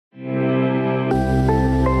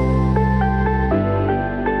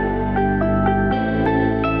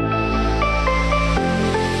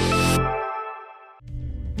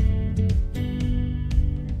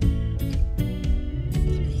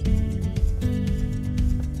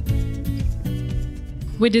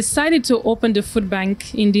We decided to open the food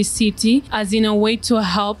bank in this city as in a way to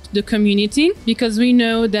help the community, because we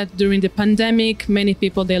know that during the pandemic, many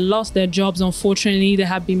people, they lost their jobs. Unfortunately, they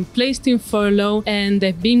have been placed in furlough and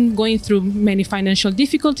they've been going through many financial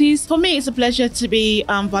difficulties. For me, it's a pleasure to be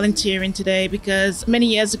volunteering today, because many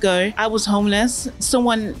years ago, I was homeless.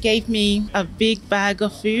 Someone gave me a big bag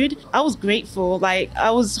of food. I was grateful. Like,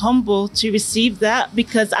 I was humble to receive that,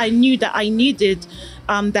 because I knew that I needed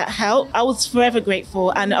that help. I was forever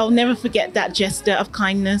grateful, and I'll never forget that gesture of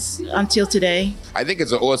kindness until today. I think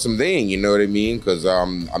it's an awesome thing, you know what I mean? Because,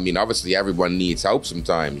 obviously everyone needs help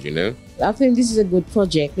sometimes, you know? I think this is a good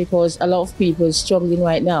project because a lot of people are struggling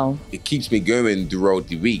right now. It keeps me going throughout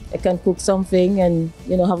the week. I can cook something and,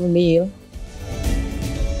 have a meal.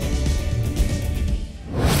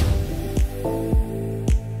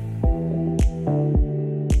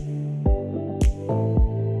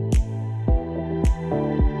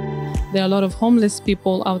 There are a lot of homeless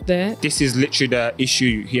people out there. This is literally the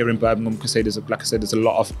issue here in Birmingham, because there's a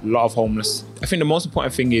lot of homeless. I think the most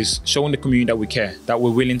important thing is showing the community that we care, that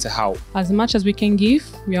we're willing to help. As much as we can give,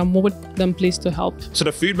 we are more than pleased to help. So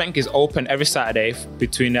the food bank is open every Saturday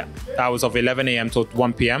between the hours of 11 a.m. to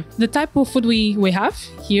 1 p.m. The type of food we have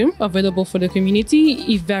here available for the community,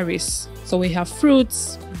 it varies. So we have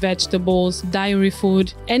fruits, vegetables, dairy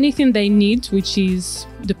food, anything they need, which is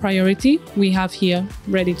the priority, we have here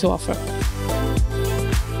ready to offer.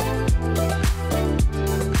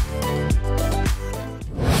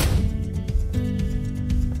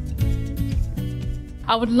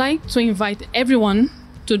 I would like to invite everyone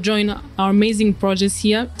to join our amazing projects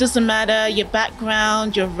here. Doesn't matter your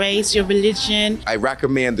background, your race, your religion. I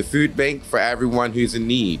recommend the food bank for everyone who's in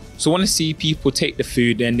need. So when I see people take the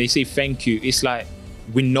food and they say thank you, it's like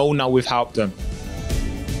we know now we've helped them.